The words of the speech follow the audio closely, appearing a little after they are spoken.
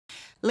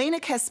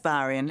Lena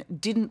Kasparian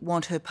didn't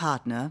want her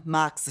partner,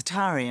 Mark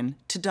Zatarian,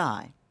 to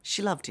die.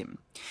 She loved him.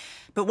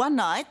 But one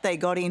night they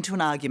got into an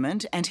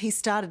argument and he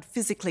started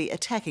physically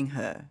attacking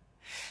her.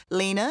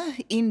 Lena,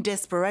 in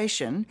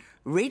desperation,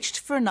 reached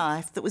for a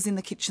knife that was in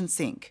the kitchen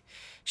sink.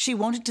 She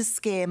wanted to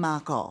scare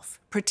Mark off,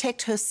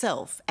 protect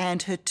herself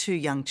and her 2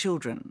 young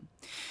children.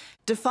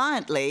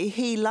 Defiantly,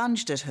 he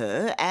lunged at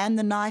her and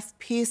the knife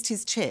pierced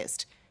his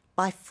chest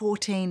by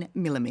 14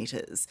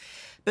 millimetres.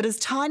 But as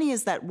tiny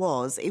as that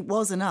was, it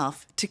was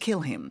enough to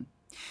kill him.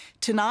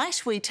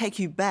 Tonight, we take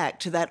you back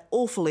to that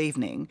awful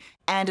evening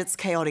and its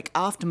chaotic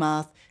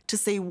aftermath to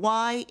see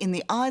why, in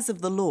the eyes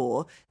of the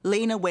law,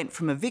 Lena went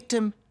from a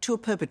victim to a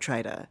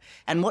perpetrator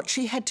and what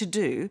she had to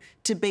do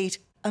to beat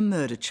a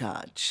murder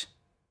charge.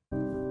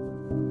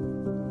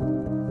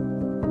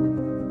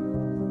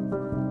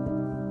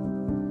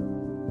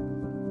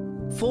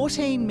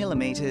 "14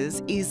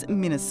 millimetres is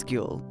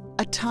minuscule,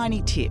 a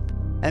tiny tip,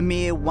 a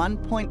mere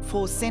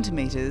 1.4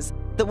 centimetres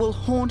that will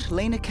haunt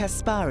Lena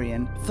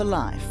Kasparian for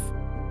life."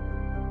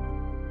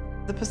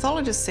 The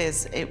pathologist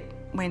says it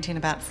went in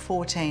about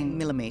 14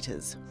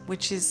 millimetres,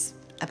 which is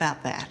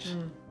about that.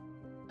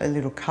 A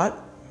little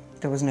cut.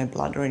 There was no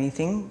blood or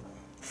anything.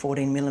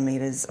 14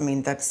 millimetres, I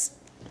mean, that's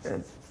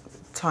a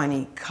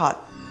tiny cut.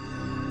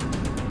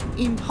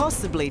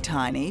 Impossibly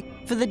tiny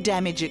for the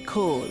damage it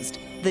caused,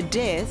 the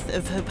death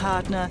of her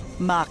partner,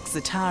 Mark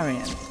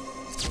Zatarian.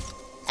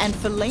 And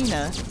for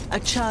Lena, a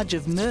charge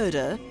of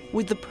murder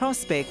with the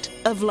prospect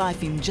of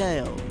life in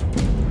jail.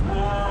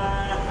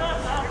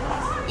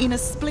 In a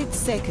split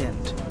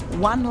second,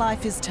 one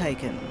life is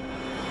taken.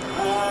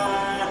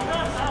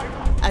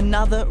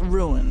 Another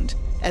ruined,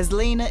 as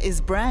Lena is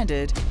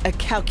branded a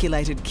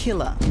calculated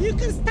killer. You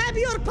can stab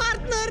your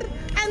partner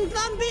and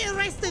not be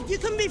arrested. You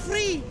can be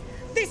free.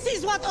 This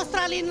is what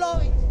Australian law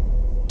is.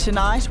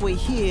 Tonight we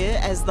hear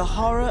as the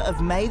horror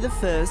of May the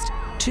 1st,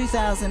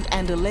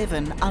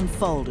 2011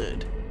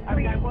 unfolded.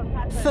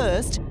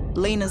 First,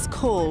 Lena's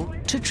call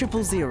to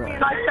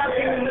 000. I stabbed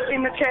him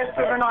in the chest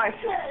with a knife.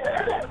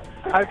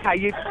 Okay,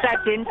 you've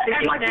stabbed in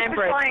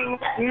Canberra.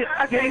 You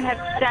have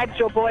stabbed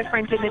your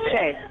boyfriend in the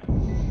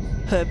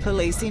chest. Her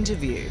police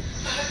interview.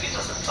 I hope he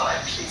doesn't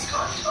die, please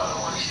God. I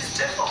don't want his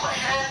death on my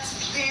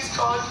hands, please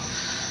God.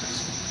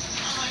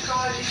 Oh my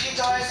God, if he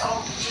dies,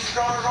 I'll just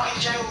go right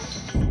in jail.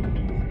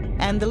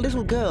 And the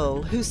little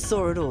girl who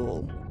saw it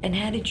all. And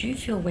how did you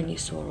feel when you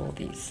saw all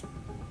this?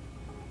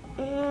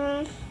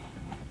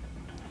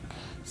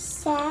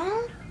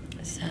 Sad.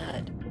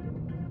 Sad.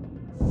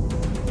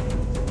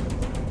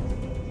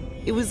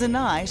 It was a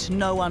night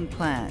no one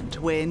planned,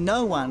 where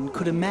no one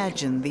could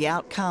imagine the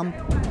outcome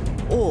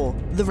or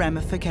the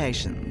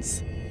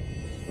ramifications.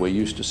 We're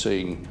used to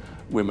seeing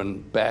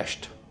women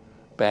bashed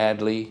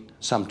badly,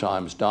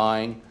 sometimes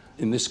dying.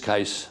 In this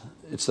case,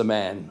 it's the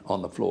man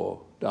on the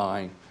floor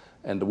dying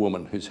and the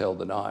woman who's held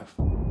the knife.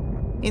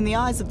 In the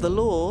eyes of the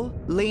law,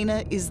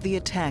 Lena is the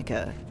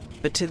attacker.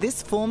 But to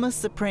this former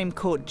Supreme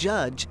Court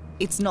judge,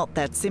 it's not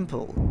that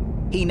simple.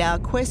 He now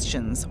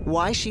questions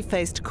why she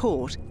faced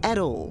court at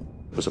all.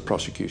 It was a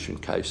prosecution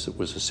case that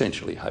was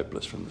essentially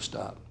hopeless from the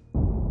start.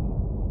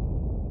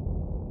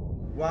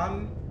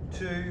 1,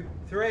 2,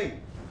 3.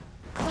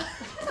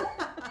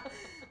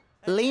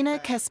 Lena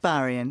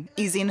Kasparian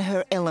is in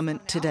her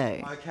element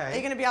today. Okay. Are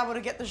you going to be able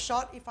to get the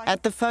shot if I...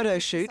 At the photo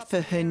shoot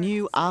for her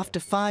new After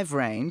 5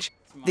 range,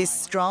 this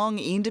strong,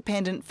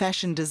 independent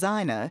fashion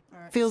designer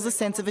feels a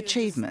sense of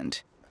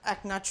achievement.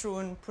 Act natural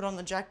and put on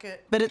the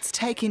jacket. But it's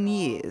taken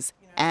years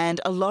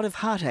and a lot of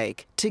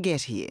heartache to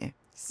get here.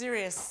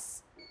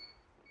 Serious.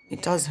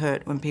 It does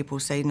hurt when people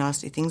say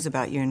nasty things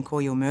about you and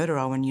call you a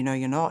murderer when you know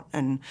you're not.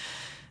 And,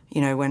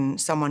 you know, when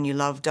someone you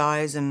love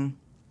dies and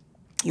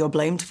you're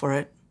blamed for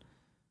it.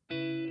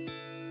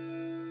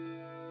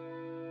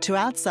 To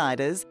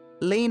outsiders,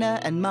 Lena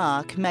and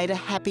Mark made a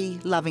happy,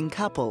 loving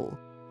couple.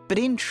 But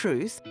in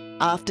truth,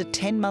 after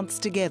 10 months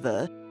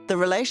together, the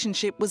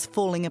relationship was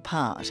falling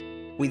apart,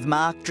 with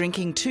Mark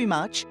drinking too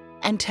much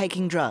and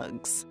taking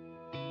drugs.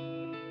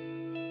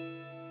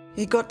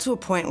 It got to a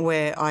point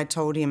where I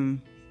told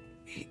him,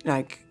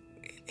 like,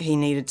 he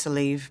needed to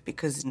leave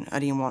because I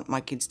didn't want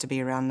my kids to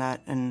be around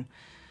that. And,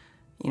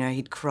 you know,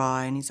 he'd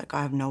cry and he's like,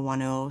 I have no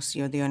one else.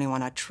 You're the only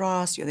one I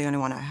trust. You're the only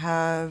one I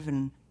have.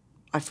 And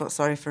I felt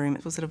sorry for him.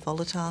 Was it a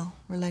volatile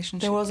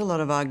relationship? There was a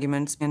lot of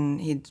arguments and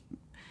he'd,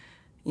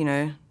 you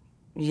know,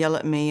 yell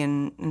at me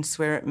and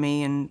swear at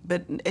me.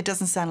 But it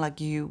doesn't sound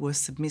like you were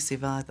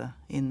submissive either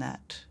in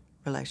that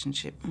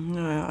relationship.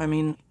 No, I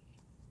mean,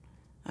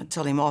 I'd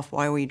tell him off.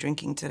 Why were you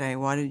drinking today?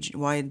 Why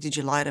did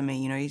you lie to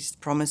me? You know, you just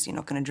promised you're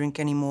not going to drink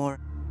anymore.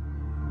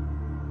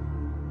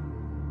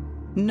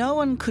 No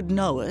one could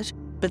know it,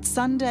 but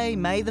Sunday,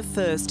 May the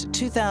 1st,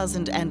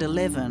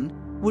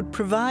 2011, would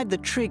provide the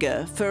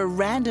trigger for a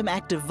random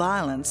act of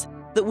violence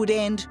that would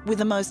end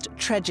with a most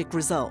tragic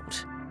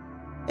result.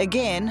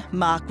 Again,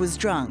 Mark was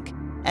drunk,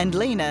 and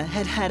Lena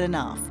had had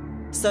enough,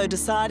 so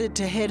decided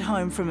to head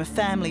home from a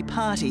family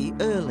party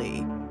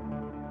early.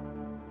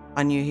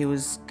 I knew he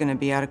was going to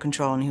be out of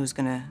control and he was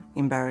going to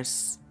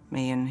embarrass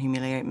me and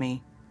humiliate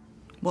me.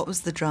 What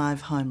was the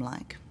drive home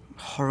like?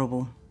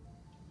 Horrible.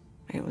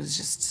 It was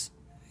just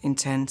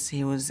intense.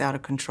 He was out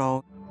of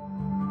control.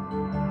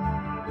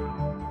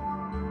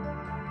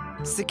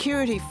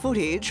 Security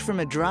footage from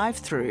a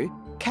drive-through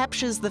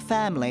captures the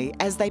family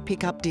as they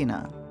pick up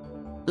dinner.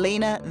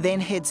 Lena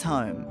then heads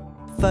home,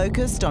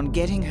 focused on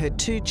getting her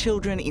 2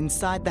 children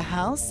inside the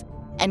house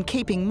and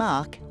keeping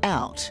Mark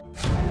out.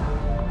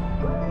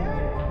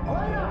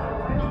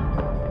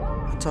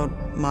 I told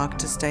Mark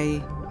to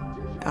stay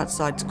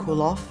outside to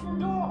cool off.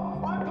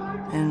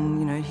 And,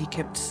 you know, he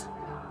kept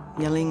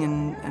yelling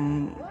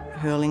and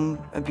hurling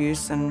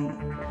abuse and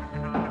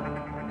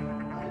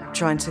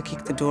trying to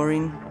kick the door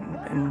in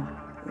and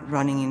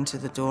running into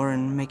the door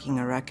and making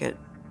a racket.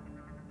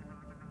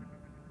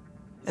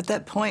 At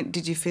that point,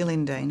 did you feel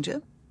in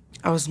danger?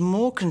 I was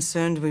more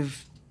concerned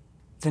with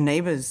the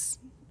neighbours.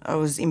 I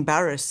was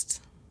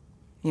embarrassed.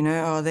 You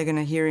know, oh, they're going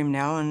to hear him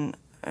now and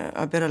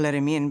I better let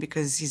him in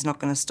because he's not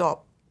going to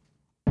stop.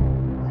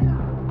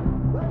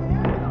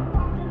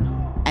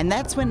 And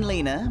that's when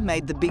Lena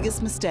made the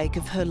biggest mistake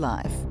of her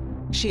life.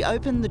 She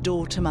opened the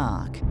door to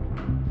Mark.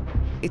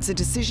 It's a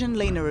decision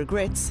Lena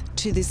regrets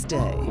to this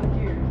day.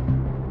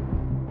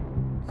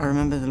 I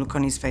remember the look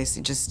on his face,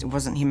 it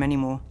wasn't him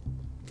anymore.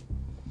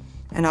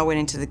 And I went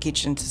into the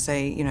kitchen to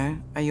say, you know,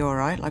 are you all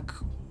right? Like,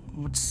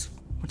 what's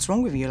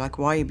wrong with you? Like,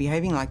 why are you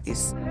behaving like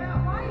this?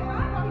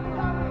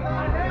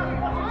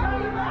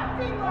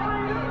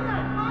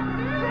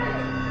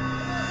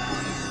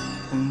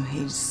 And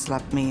he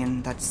slapped me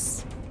and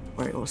that's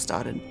where it all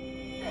started.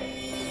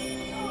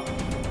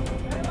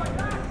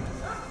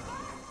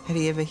 Had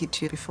he ever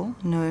hit you before?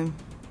 No.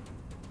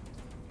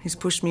 He's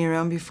pushed me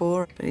around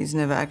before, but he's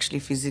never actually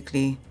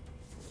physically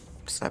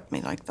slapped me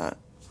like that.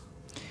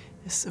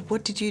 So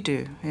what did you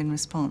do in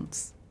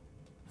response?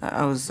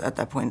 I was at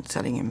that point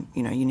telling him,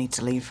 you know, you need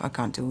to leave. I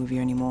can't deal with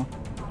you anymore.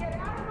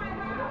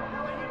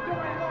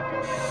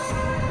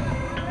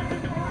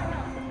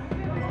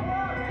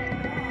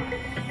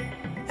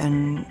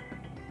 And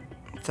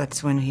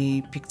that's when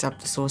he picked up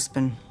the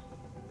saucepan.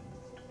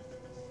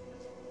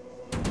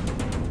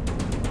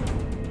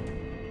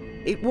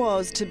 It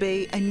was to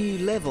be a new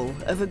level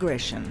of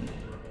aggression.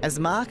 As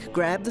Mark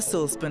grabbed the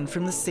saucepan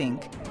from the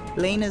sink,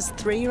 Lena's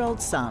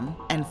 3-year-old son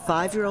and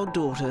 5-year-old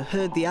daughter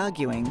heard the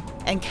arguing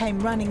and came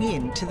running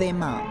in to their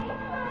mum.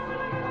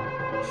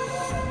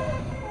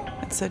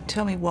 So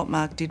tell me what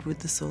Mark did with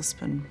the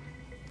saucepan.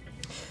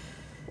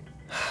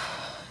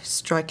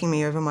 Striking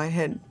me over my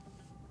head.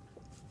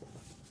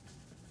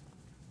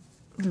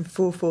 In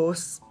full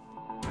force.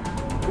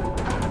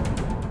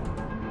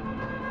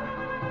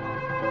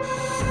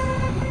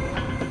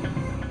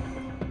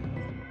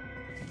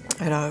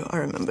 And I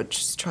remember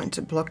just trying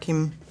to block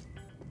him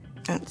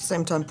and at the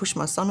same time push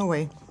my son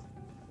away.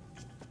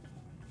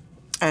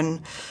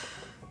 And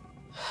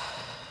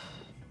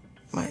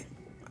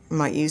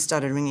my ears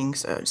started ringing,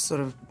 so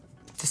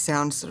the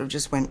sound sort of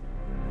just went.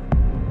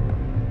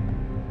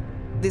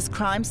 This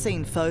crime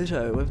scene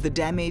photo of the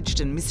damaged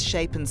and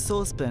misshapen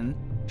saucepan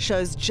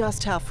shows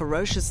just how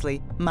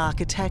ferociously Mark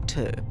attacked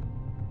her.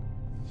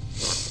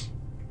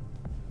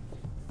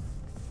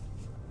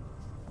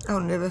 I'll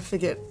never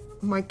forget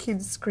my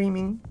kids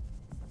screaming.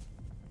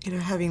 You know,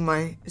 having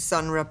my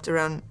son wrapped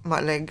around my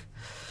leg,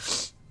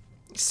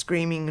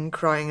 screaming and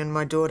crying, and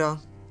my daughter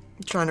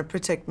trying to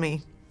protect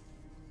me.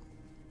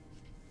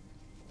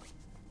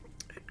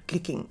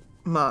 Kicking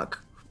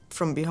Mark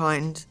from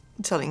behind,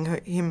 telling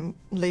him,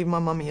 leave my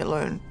mummy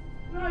alone.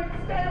 No,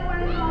 stay away.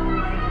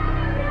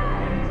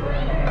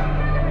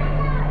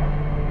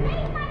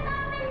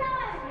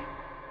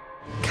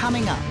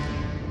 Coming up.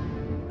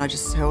 I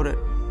just held it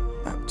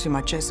up to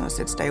my chest and I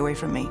said, stay away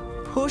from me.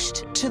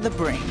 Pushed to the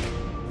brink.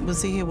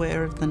 Was he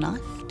aware of the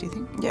knife, do you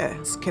think? Yeah,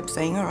 just kept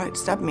saying, all right,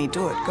 stab me,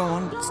 do it, go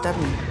on, but stab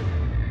me.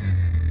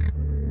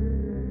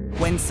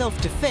 When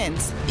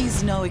self-defense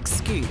is no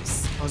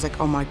excuse. I was like,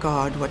 oh my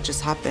God, what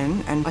just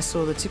happened? And I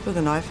saw the tip of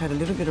the knife had a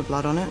little bit of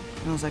blood on it.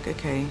 And I was like,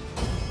 okay,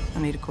 I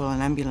need to call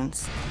an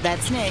ambulance.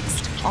 That's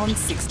next on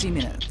 60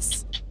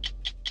 Minutes.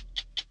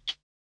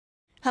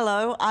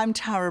 Hello, I'm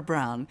Tara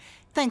Brown.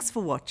 Thanks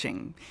for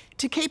watching.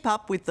 To keep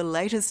up with the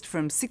latest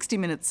from 60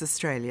 Minutes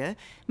Australia,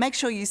 make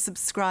sure you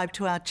subscribe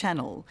to our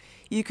channel.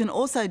 You can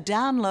also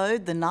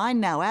download the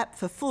 9Now app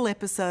for full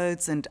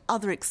episodes and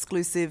other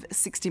exclusive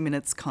 60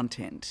 Minutes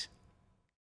content.